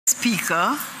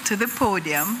speaker to the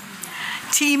podium,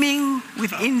 teeming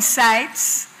with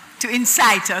insights to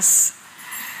incite us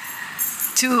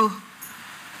to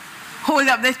hold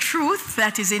up the truth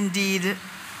that is indeed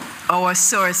our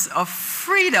source of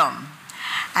freedom.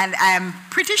 And I'm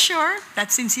pretty sure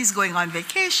that since he's going on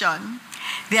vacation,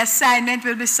 the assignment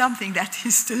will be something that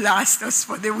is to last us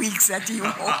for the weeks that he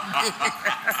won't be.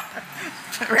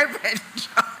 Reverend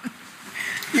John,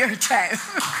 your time.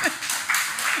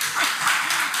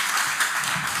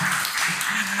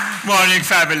 Morning,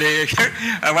 family.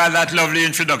 While that lovely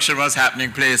introduction was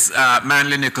happening, please,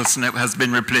 Manly Nicholson has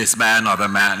been replaced by another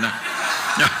man.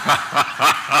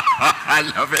 I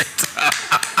love it.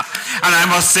 And I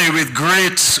must say, with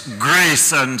great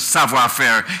grace and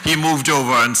savoir-faire, he moved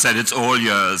over and said, it's all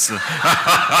yours.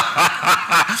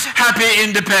 Happy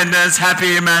independence,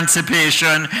 happy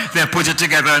emancipation. They put it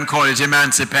together and call it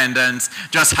emancipendence.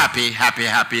 Just happy, happy,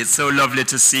 happy. It's so lovely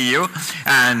to see you.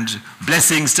 And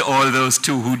blessings to all those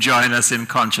too who join us in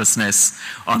consciousness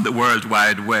on the World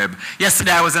Wide Web.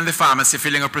 Yesterday I was in the pharmacy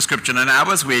filling a prescription and I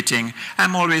was waiting.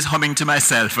 I'm always humming to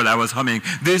myself, but I was humming,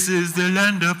 this is the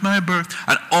land of my birth.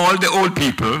 And all the old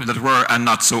people that were, and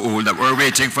not so old, that were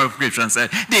waiting for a prescription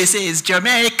said, this is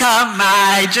Jamaica,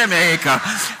 my Jamaica.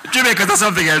 Jamaica is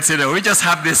something else, you know. We just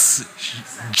have this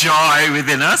joy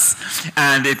within us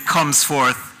and it comes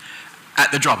forth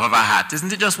at the drop of a hat.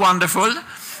 Isn't it just wonderful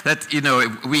that, you know,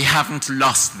 we haven't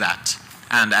lost that?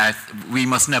 And we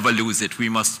must never lose it. We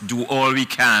must do all we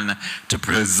can to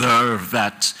preserve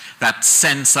that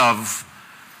sense of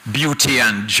beauty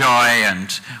and joy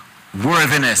and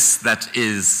worthiness that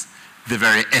is the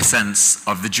very essence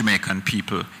of the Jamaican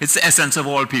people. It's the essence of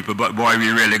all people, but boy,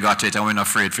 we really got it and we're not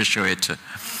afraid to show it.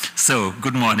 So,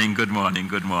 good morning, good morning,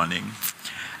 good morning.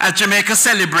 As Jamaica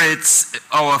celebrates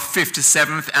our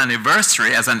 57th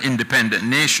anniversary as an independent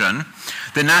nation,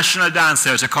 the National Dance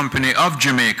Theatre Company of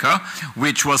Jamaica,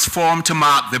 which was formed to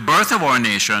mark the birth of our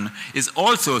nation, is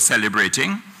also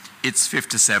celebrating its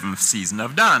 57th season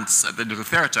of dance at the Little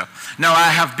Theatre. Now, I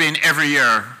have been every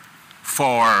year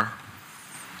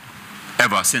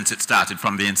ever since it started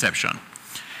from the inception.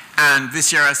 And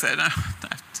this year I said, I'm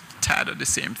tired of the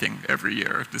same thing every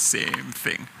year, the same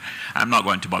thing. I'm not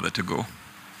going to bother to go.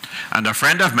 And a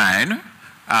friend of mine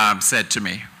said to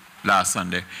me last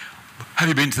Sunday, have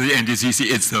you been to the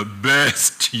NDCC? It's the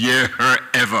best year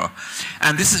ever.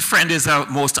 And this friend is a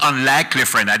most unlikely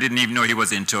friend. I didn't even know he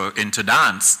was into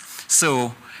dance.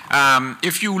 So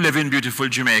if you live in beautiful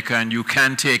Jamaica and you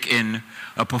can take in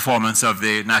a performance of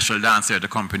the National Dance Theatre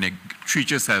Company, treat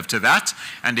yourself to that.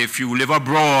 And if you live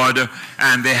abroad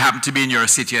and they happen to be in your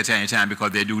city at any time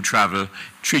because they do travel,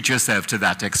 treat yourself to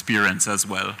that experience as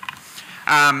well.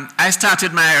 I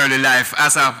started my early life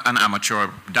as an amateur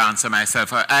dancer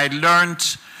myself. I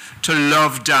learned to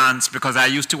love dance because I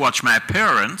used to watch my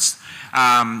parents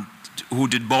who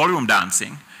did ballroom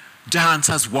dancing dance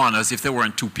as one, as if there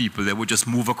weren't two people. They would just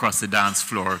move across the dance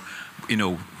floor, you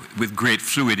know, with great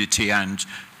fluidity, and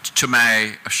to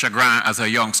my chagrin as a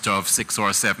youngster of 6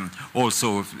 or 7,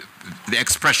 also the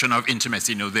expression of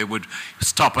intimacy, you know, they would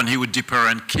stop and he would dip her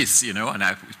and kiss, you know, and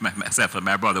myself and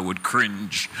my brother would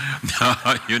cringe.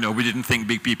 You know, we didn't think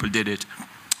big people did it.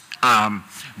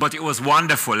 But it was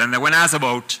wonderful. And then when I was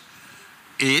about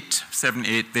 7,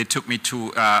 8, they took me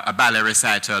to a ballet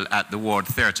recital at the Ward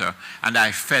Theatre, and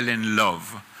I fell in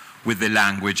love with the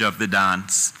language of the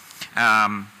dance.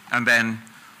 And then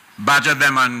badgered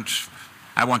them, and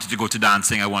I wanted to go to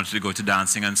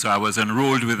dancing, and so I was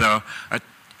enrolled with an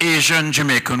Asian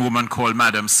Jamaican woman called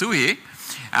Madame Sui,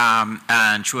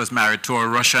 and she was married to a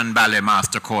Russian ballet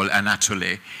master called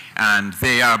Anatoly, and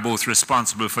they are both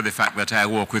responsible for the fact that I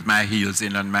walk with my heels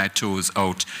in and my toes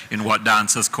out in what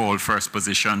dancers call first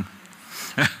position.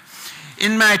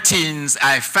 In my teens,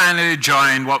 I finally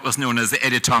joined what was known as the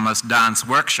Eddie Thomas Dance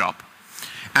Workshop,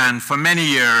 and for many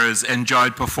years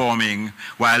enjoyed performing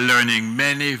while learning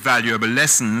many valuable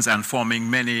lessons and forming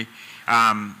many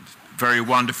very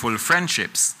wonderful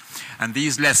friendships. And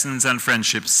these lessons and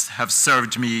friendships have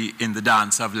served me in the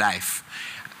dance of life.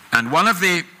 And one of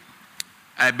the,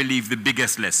 I believe, the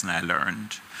biggest lesson I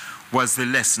learned was the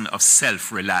lesson of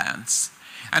self-reliance.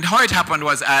 And how it happened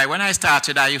was, when I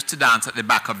started, I used to dance at the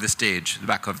back of the stage, the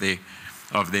back of the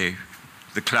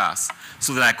class,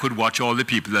 so that I could watch all the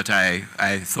people that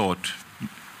I thought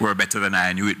were better than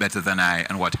I, knew it better than I,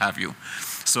 and what have you.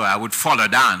 So I would follow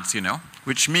dance, you know,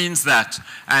 which means that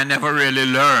I never really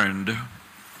learned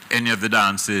any of the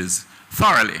dances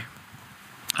thoroughly.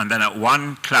 And then at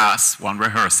one class, one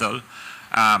rehearsal,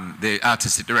 the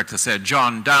artistic director said,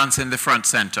 John, dance in the front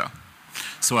center.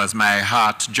 So as my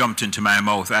heart jumped into my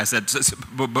mouth, I said,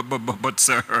 but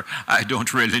sir, I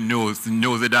don't really know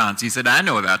the dance. He said, I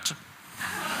know that.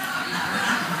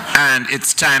 And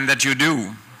it's time that you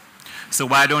do. So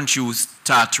why don't you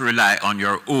start to rely on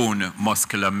your own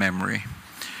muscular memory?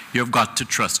 You've got to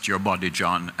trust your body,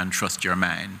 John, and trust your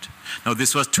mind. Now,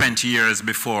 this was 20 years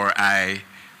before I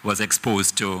was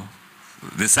exposed to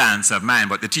the science of mind,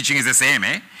 but the teaching is the same,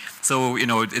 eh? So, you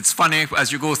know, it's funny,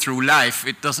 as you go through life,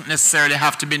 it doesn't necessarily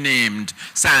have to be named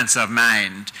science of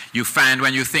mind. You find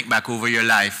when you think back over your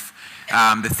life,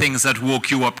 the things that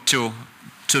woke you up to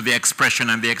the expression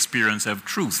and the experience of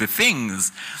truth, the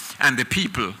things and the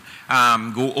people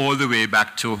go all the way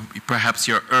back to perhaps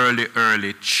your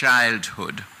early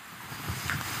childhood.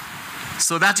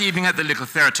 So that evening at the Little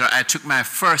Theatre, I took my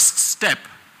first step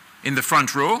in the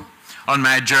front row on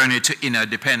my journey to inner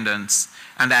dependence.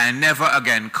 And I never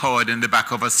again cowered in the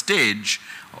back of a stage,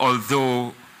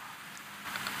 although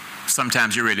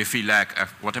sometimes you really feel like,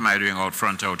 what am I doing out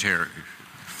front out here?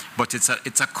 But it's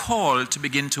a call to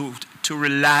begin to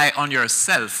rely on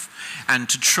yourself and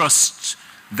to trust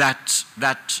that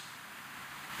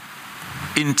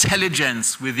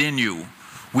intelligence within you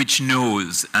which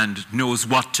knows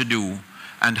what to do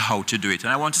and how to do it.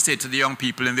 And I want to say to the young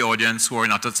people in the audience who are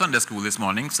not at Sunday school this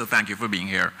morning, so thank you for being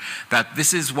here, that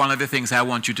this is one of the things I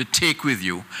want you to take with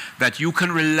you, that you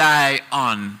can rely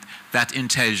on that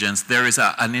intelligence. There is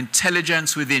an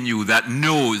intelligence within you that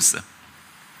knows.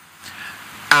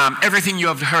 Everything you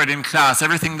have heard in class,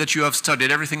 everything that you have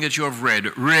studied, everything that you have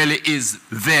read really is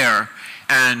there.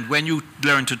 And when you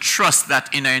learn to trust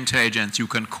that inner intelligence, you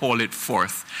can call it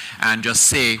forth and just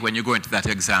say, when you go into that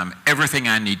exam, everything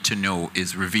I need to know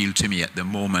is revealed to me at the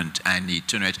moment I need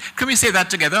to know it. Can we say that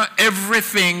together?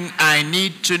 Everything I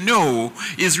need to know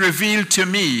is revealed to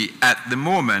me at the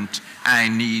moment I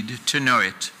need to know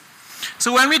it.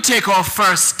 So when we take our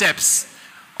first steps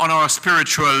on our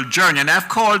spiritual journey, and I've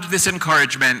called this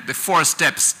encouragement the 4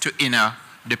 steps to inner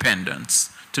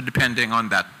dependence, to depending on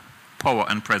that power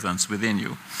and presence within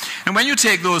you. And when you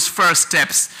take those first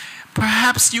steps,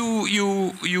 perhaps you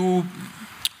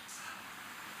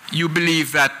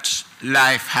believe that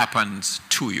life happens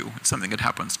to you. It's something that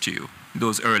happens to you.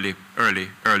 Those early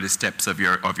steps of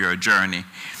your journey.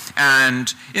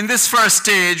 And in this first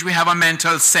stage, we have a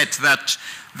mental set that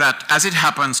as it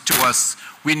happens to us,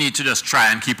 we need to just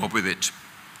try and keep up with it.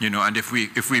 You know, and if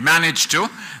we manage to,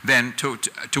 then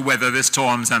to weather the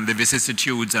storms and the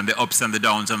vicissitudes and the ups and the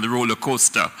downs and the roller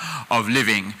coaster of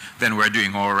living, then we're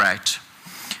doing all right.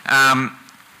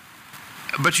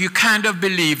 But you kind of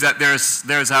believe that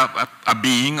there's a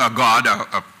being, a God,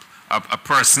 a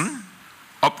person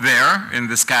up there in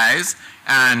the skies,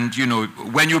 and you know,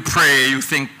 when you pray, you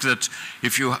think that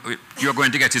if you're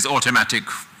going to get his automatic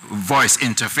voice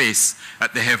interface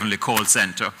at the heavenly call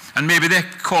center. And maybe the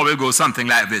call will go something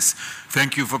like this.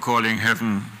 Thank you for calling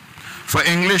heaven. For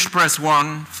English, press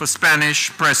 1. For Spanish,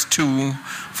 press 2.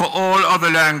 For all other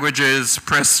languages,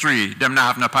 press 3. Them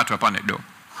not have no pattern on it though.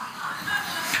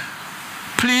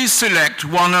 Please select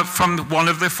from one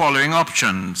of the following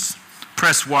options.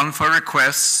 Press 1 for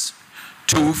requests,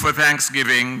 2 for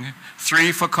thanksgiving,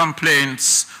 3 for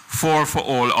complaints, 4 for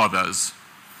all others.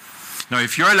 Now,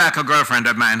 if you're like a girlfriend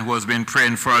of mine who has been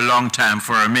praying for a long time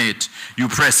for a mate, you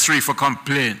press 3 for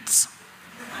complaints.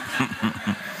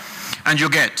 And you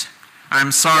get,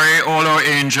 I'm sorry, all our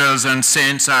angels and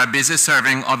saints are busy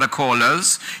serving other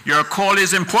callers. Your call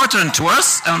is important to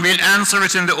us, and we'll answer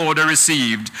it in the order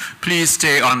received. Please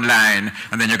stay online.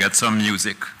 And then you get some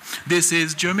music. This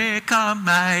is Jamaica,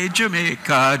 my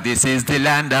Jamaica. This is the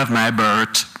land of my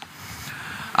birth.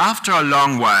 After a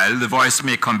long while, the voice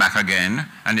may come back again,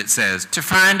 and it says, to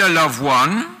find a loved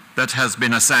one that has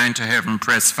been assigned to heaven,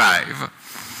 press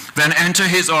 5. Then enter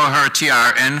his or her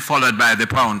TRN, followed by the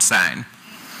pound sign.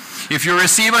 If you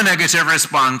receive a negative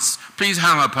response, please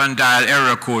hang up and dial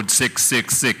error code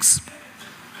 666.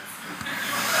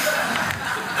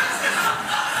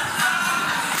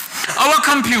 Our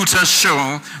computers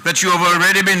show that you have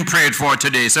already been prayed for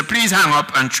today, so please hang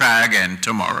up and try again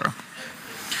tomorrow.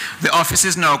 The office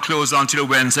is now closed until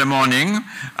Wednesday morning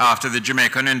after the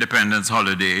Jamaican Independence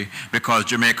holiday, because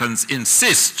Jamaicans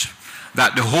insist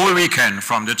that the whole weekend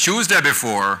from the Tuesday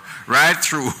before right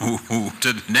through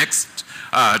to the next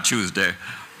Tuesday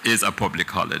is a public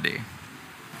holiday.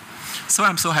 So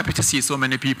I'm so happy to see so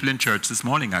many people in church this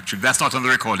morning, actually. That's not on the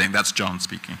recording, that's John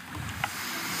speaking.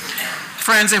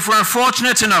 Friends, if we're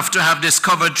fortunate enough to have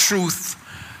discovered truth,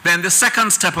 then the second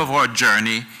step of our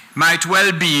journey might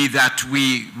well be that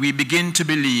we begin to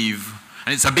believe,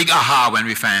 and it's a big aha when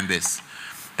we find this,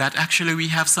 that actually we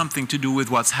have something to do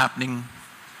with what's happening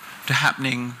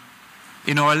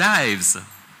in our lives.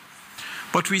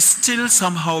 But we still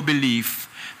somehow believe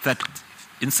that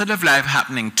instead of life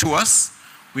happening to us,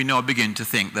 we now begin to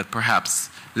think that perhaps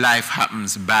life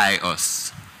happens by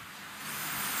us.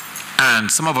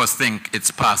 And some of us think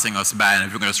it's passing us by, and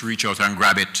if we can just reach out and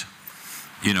grab it,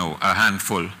 a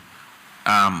handful,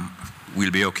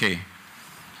 we'll be okay.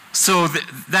 So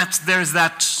there's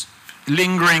that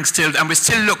lingering still, and we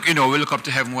still look, we look up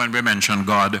to heaven when we mention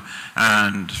God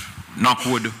and knock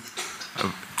wood.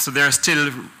 So there are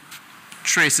still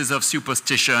traces of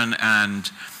superstition and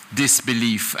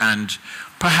disbelief, and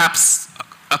perhaps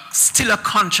still a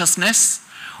consciousness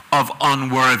of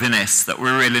unworthiness, that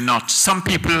we're really not. Some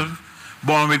people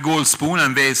born with gold spoon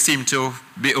and they seem to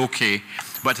be okay,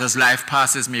 but as life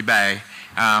passes me by,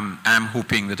 I'm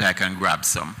hoping that I can grab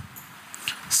some.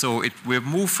 So we've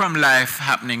moved from life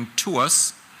happening to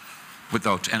us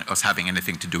without us having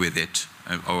anything to do with it,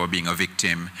 or being a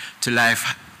victim, to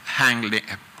life happening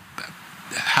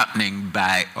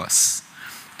by us.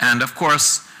 And of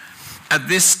course, at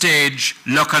this stage,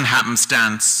 luck and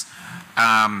happenstance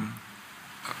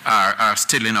are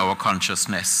still in our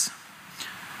consciousness.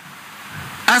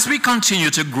 As we continue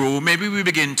to grow, maybe we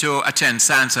begin to attend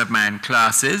Science of Mind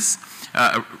classes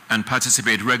and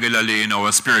participate regularly in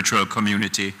our spiritual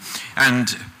community.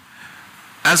 And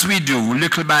as we do,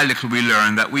 little by little, we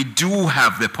learn that we do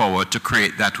have the power to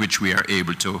create that which we are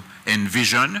able to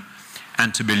envision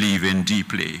and to believe in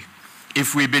deeply.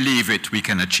 If we believe it, we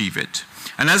can achieve it.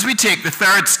 And as we take the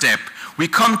third step, we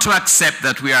come to accept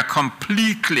that we are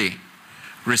completely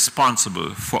responsible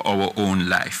for our own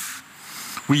life.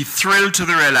 We thrill to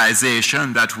the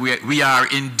realization that we are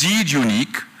indeed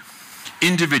unique,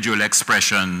 individual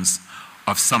expressions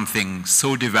of something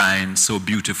so divine, so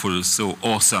beautiful, so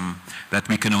awesome, that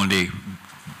we can only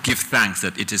give thanks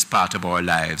that it is part of our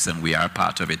lives and we are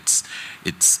part of its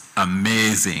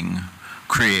amazing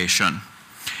creation.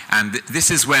 And this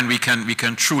is when we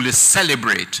can truly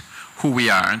celebrate who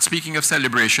we are. And speaking of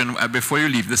celebration, before you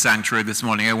leave the sanctuary this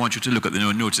morning, I want you to look at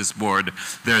the notice board.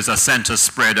 There's a center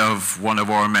spread of one of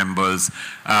our members,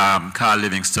 Carl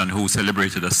Livingston, who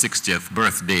celebrated a 60th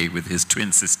birthday with his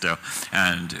twin sister,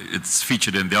 and it's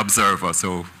featured in the Observer.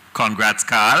 So congrats,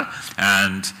 Carl.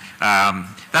 And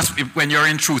that's when you're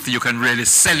in truth, you can really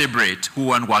celebrate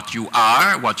who and what you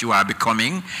are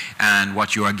becoming, and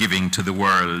what you are giving to the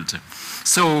world.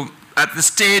 So at the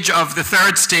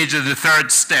third stage of the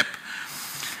third step,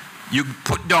 you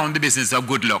put down the business of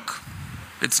good luck.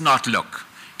 It's not luck.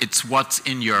 It's what's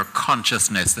in your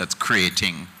consciousness that's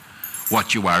creating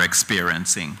what you are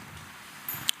experiencing.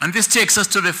 And this takes us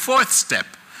to the fourth step,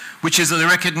 which is the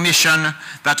recognition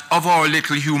that of our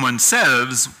little human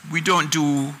selves, we don't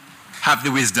have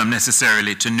the wisdom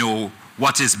necessarily to know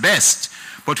what is best,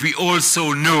 but we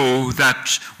also know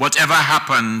that whatever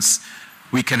happens,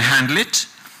 we can handle it,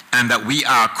 and that we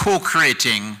are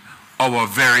co-creating our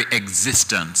very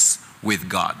existence with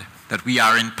God, that we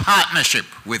are in partnership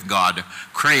with God,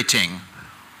 creating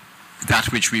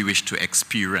that which we wish to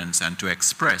experience and to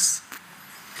express.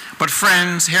 But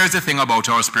friends, here's the thing about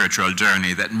our spiritual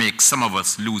journey that makes some of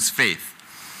us lose faith.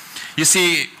 You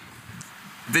see,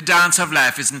 the dance of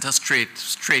life isn't a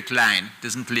straight line, it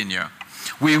isn't linear.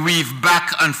 We weave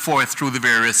back and forth through the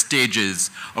various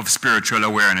stages of spiritual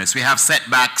awareness. We have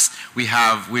setbacks,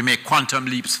 we make quantum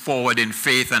leaps forward in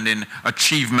faith and in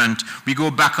achievement. We go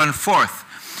back and forth.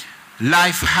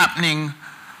 Life happening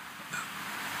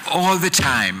all the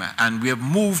time, and we have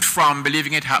moved from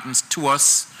believing it happens to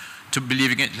us, to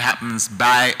believing it happens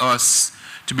by us,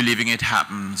 to believing it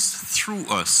happens through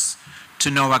us, to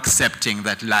now accepting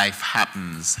that life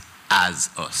happens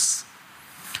as us,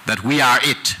 that we are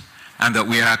it, and that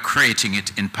we are creating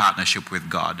it in partnership with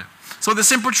God. So the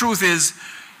simple truth is,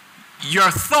 your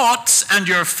thoughts and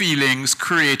your feelings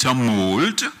create a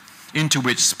mold into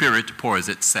which spirit pours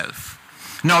itself.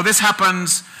 Now this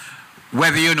happens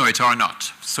whether you know it or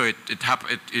not. So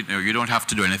you don't have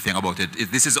to do anything about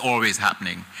it. This is always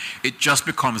happening. It just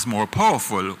becomes more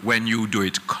powerful when you do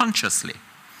it consciously.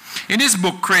 In his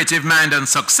book, Creative Mind and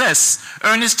Success,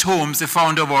 Ernest Holmes, the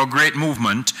founder of our great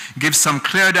movement, gives some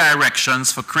clear directions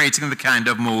for creating the kind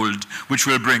of mold which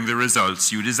will bring the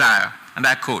results you desire. And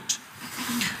I quote,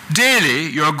 "Daily,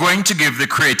 you're going to give the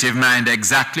creative mind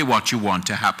exactly what you want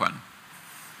to happen.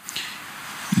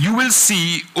 You will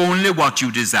see only what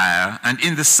you desire, and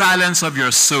in the silence of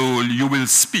your soul, you will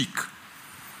speak,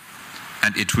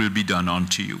 and it will be done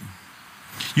unto you.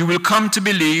 You will come to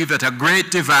believe that a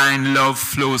great divine love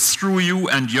flows through you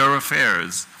and your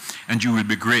affairs, and you will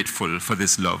be grateful for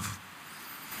this love.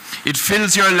 It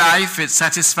fills your life, it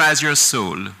satisfies your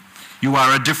soul. You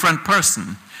are a different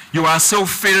person. You are so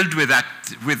filled with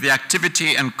the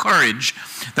activity and courage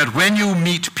that when you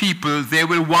meet people, they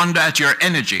will wonder at your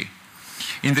energy.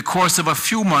 In the course of a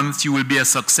few months, you will be a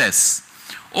success.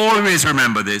 Always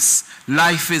remember this.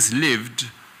 Life is lived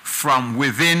from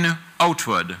within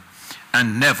outward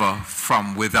and never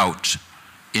from without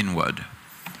inward.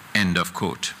 End of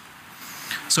quote.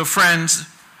 So friends,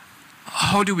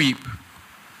 how do we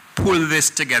pull this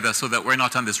together so that we're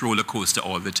not on this roller coaster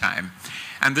all the time?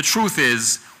 And the truth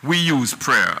is, we use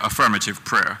prayer, affirmative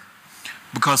prayer,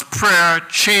 because prayer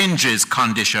changes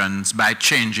conditions by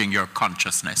changing your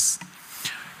consciousness.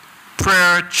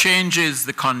 Prayer changes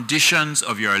the conditions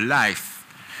of your life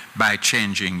by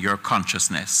changing your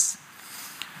consciousness.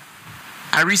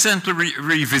 I recently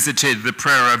revisited the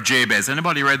prayer of Jabez.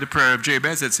 Anybody read the prayer of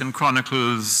Jabez? It's in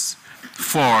Chronicles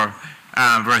 4,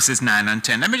 verses 9 and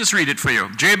 10. Let me just read it for you.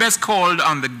 Jabez called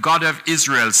on the God of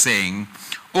Israel, saying,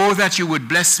 "Oh, that you would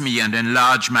bless me and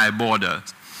enlarge my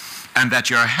borders, and that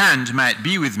your hand might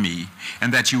be with me,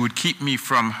 and that you would keep me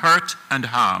from hurt and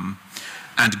harm."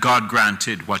 And God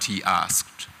granted what he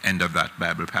asked. End of that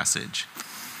Bible passage.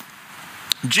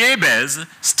 Jabez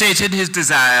stated his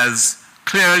desires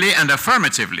clearly and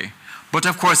affirmatively, but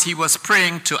of course he was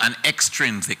praying to an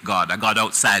extrinsic God, a God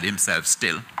outside himself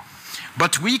still.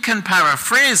 But we can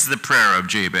paraphrase the prayer of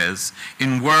Jabez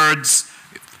in words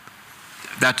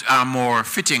that are more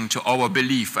fitting to our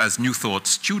belief as New Thought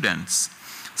students.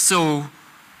 So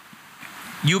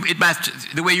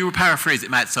the way you paraphrase it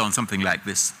might sound something like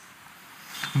this.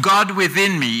 God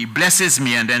within me blesses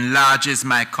me and enlarges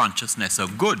my consciousness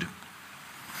of good,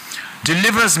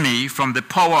 delivers me from the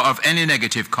power of any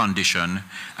negative condition,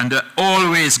 and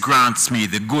always grants me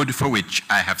the good for which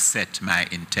I have set my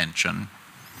intention.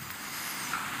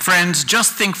 Friends,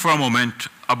 just think for a moment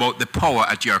about the power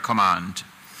at your command.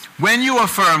 When you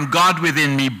affirm God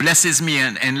within me blesses me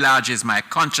and enlarges my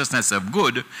consciousness of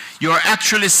good, you are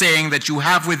actually saying that you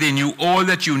have within you all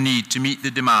that you need to meet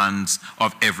the demands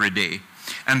of every day.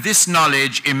 And this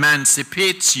knowledge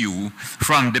emancipates you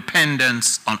from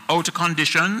dependence on outer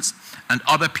conditions and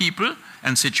other people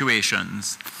and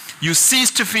situations. You cease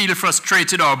to feel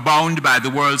frustrated or bound by the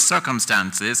world's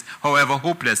circumstances, however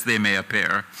hopeless they may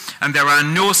appear. And there are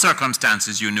no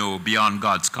circumstances, you know, beyond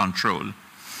God's control.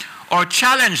 Our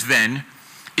challenge then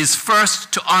is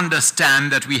first to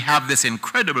understand that we have this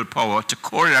incredible power to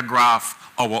choreograph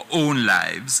our own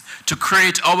lives, to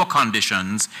create our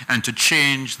conditions, and to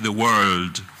change the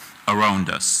world around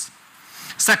us.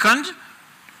 Second,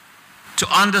 to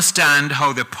understand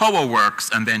how the power works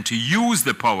and then to use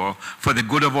the power for the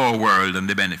good of our world and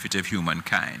the benefit of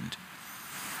humankind.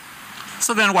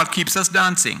 So then what keeps us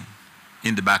dancing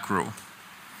in the back row?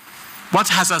 What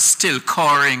has us still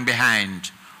cowering behind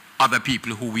other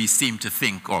people who we seem to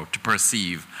think or to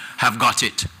perceive have got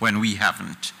it when we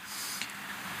haven't?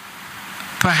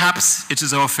 Perhaps it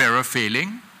is our fear of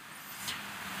failing,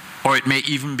 or it may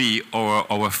even be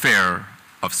our fear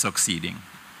of succeeding.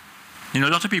 You know,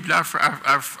 a lot of people are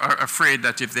afraid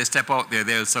that if they step out there,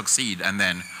 they'll succeed, and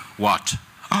then what?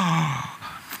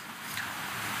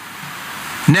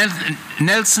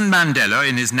 Nelson Mandela,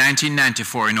 in his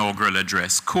 1994 inaugural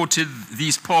address, quoted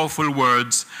these powerful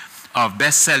words of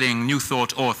best-selling New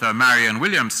Thought author Marianne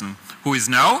Williamson, who is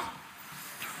now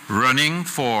running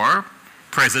for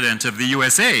President of the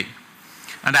USA.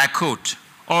 And I quote,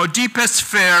 "Our deepest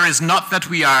fear is not that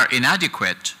we are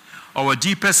inadequate. Our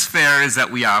deepest fear is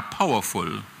that we are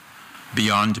powerful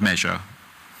beyond measure.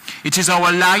 It is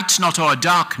our light, not our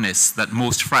darkness, that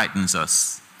most frightens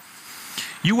us.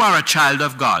 You are a child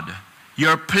of God.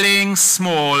 Your playing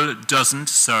small doesn't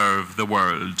serve the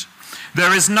world.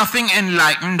 There is nothing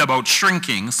enlightened about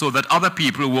shrinking so that other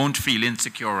people won't feel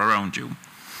insecure around you.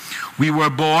 We were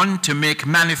born to make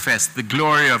manifest the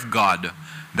glory of God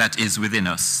that is within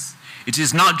us. It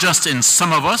is not just in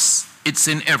some of us, it's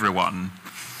in everyone.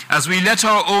 As we let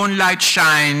our own light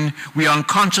shine, we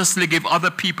unconsciously give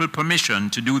other people permission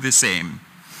to do the same.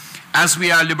 As we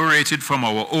are liberated from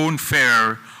our own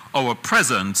fear, our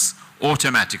presence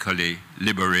automatically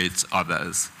liberates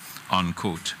others."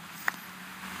 Unquote.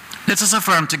 Let us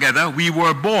affirm together, we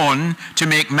were born to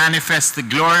make manifest the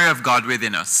glory of God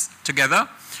within us. Together,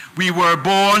 we were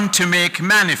born to make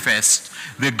manifest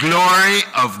the glory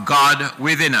of God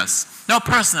within us. Now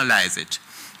personalize it.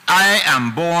 I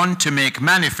am born to make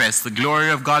manifest the glory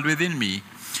of God within me.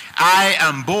 I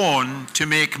am born to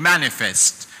make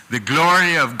manifest the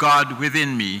glory of God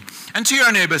within me. And to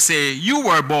your neighbor say, you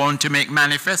were born to make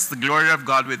manifest the glory of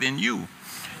God within you.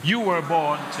 You were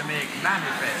born to make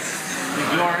manifest the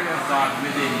glory of God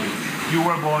within you. You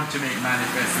were born to make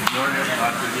manifest the glory of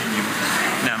God within you.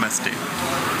 Namaste.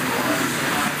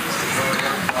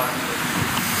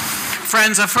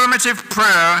 Friends, affirmative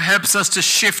prayer helps us to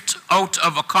shift out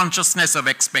of a consciousness of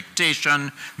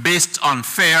expectation based on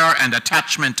fear and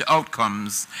attachment to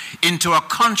outcomes into a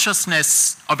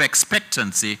consciousness of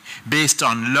expectancy based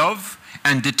on love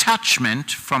and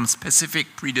detachment from specific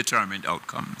predetermined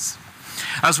outcomes.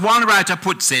 As one writer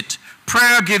puts it,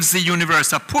 prayer gives the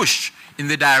universe a push in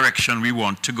the direction we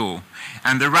want to go.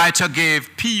 And the writer gave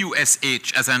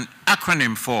PUSH as an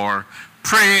acronym for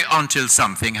pray until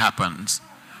something happens.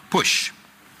 Push.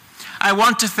 I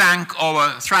want to thank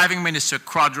our Thriving Minister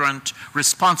Quadrant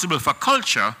responsible for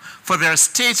culture for their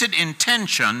stated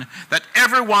intention that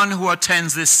everyone who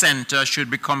attends this center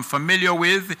should become familiar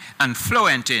with and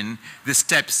fluent in the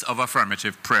steps of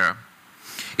affirmative prayer.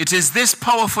 It is this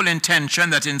powerful intention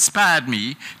that inspired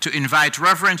me to invite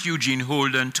Reverend Eugene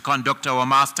Holden to conduct our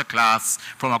masterclass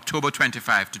from October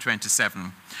 25 to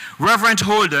 27. Reverend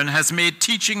Holden has made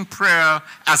teaching prayer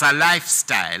as a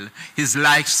lifestyle his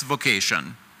life's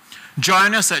vocation.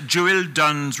 Join us at Jewel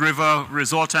Dunn's River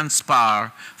Resort and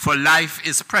Spa for Life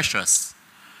is Precious.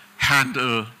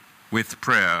 Handle with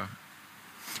prayer.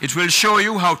 It will show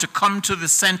you how to come to the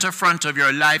center front of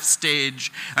your life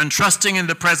stage and, trusting in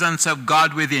the presence of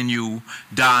God within you,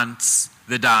 dance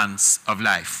the dance of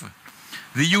life.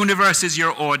 The universe is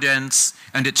your audience,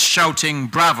 and it's shouting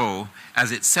bravo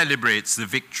as it celebrates the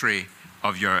victory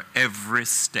of your every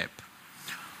step.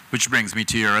 Which brings me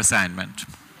to your assignment.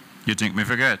 You think me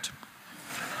forget?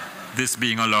 This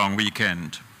being a long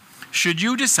weekend. Should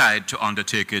you decide to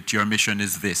undertake it, your mission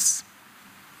is this.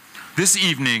 This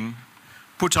evening,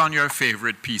 put on your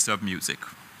favorite piece of music.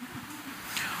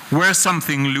 Wear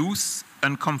something loose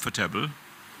and comfortable,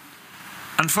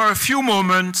 and for a few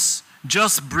moments,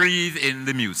 just breathe in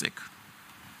the music.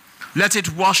 Let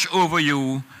it wash over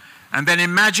you, and then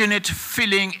imagine it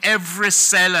filling every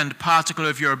cell and particle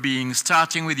of your being,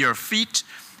 starting with your feet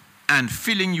and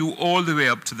filling you all the way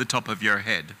up to the top of your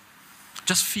head.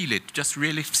 Just feel it. Just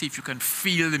really see if you can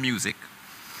feel the music.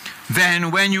 Then,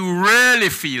 when you really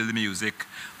feel the music,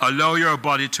 allow your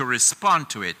body to respond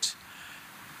to it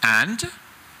and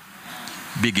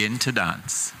begin to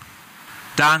dance.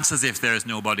 Dance as if there is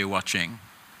nobody watching.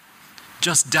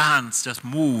 Just dance, just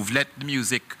move. Let the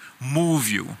music move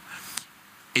you.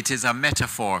 It is a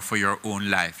metaphor for your own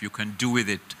life. You can do with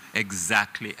it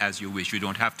exactly as you wish. You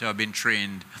don't have to have been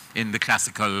trained in the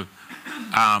classical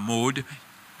mode.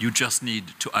 You just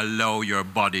need to allow your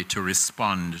body to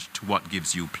respond to what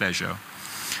gives you pleasure.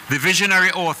 The visionary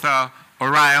author,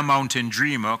 Uriah Mountain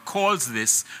Dreamer, calls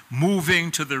this moving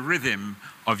to the rhythm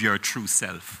of your true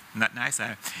self. Isn't that nice?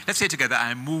 Let's say together,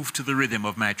 I move to the rhythm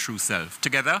of my true self.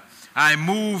 Together, I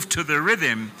move to the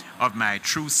rhythm of my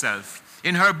true self.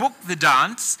 In her book, The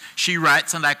Dance, she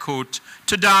writes, and I quote,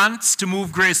 "To dance, to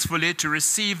move gracefully, to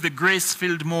receive the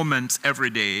grace-filled moments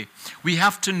every day, we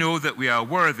have to know that we are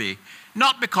worthy,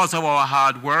 not because of our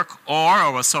hard work or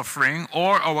our suffering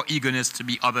or our eagerness to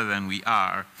be other than we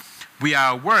are. We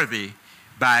are worthy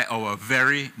by our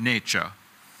very nature,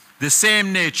 the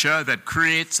same nature that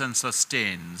creates and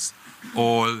sustains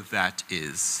all that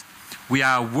is." We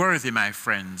are worthy, my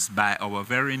friends, by our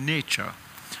very nature,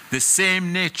 the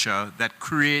same nature that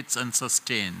creates and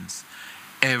sustains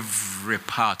every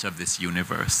part of this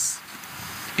universe.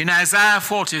 In Isaiah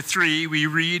 43, we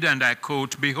read, and I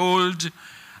quote, "Behold,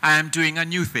 I am doing a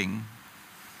new thing.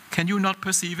 Can you not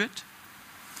perceive it?"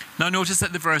 Now notice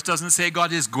that the verse doesn't say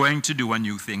God is going to do a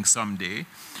new thing someday.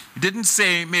 It didn't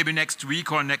say maybe next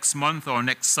week or next month or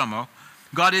next summer.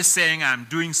 God is saying, I'm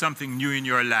doing something new in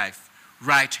your life,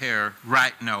 right here,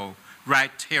 right now,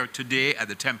 right here today at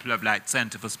the Temple of Light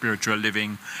Center for Spiritual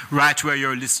Living, right where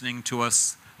you're listening to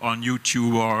us on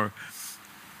YouTube or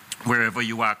wherever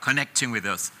you are connecting with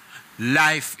us.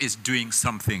 Life is doing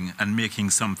something and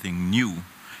making something new.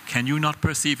 Can you not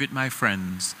perceive it, my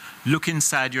friends? Look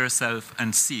inside yourself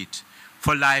and see it.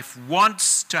 For life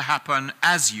wants to happen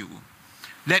as you.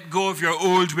 Let go of your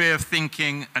old way of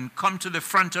thinking and come to the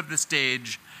front of the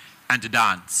stage and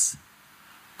dance.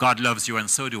 God loves you, and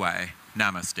so do I.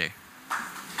 Namaste.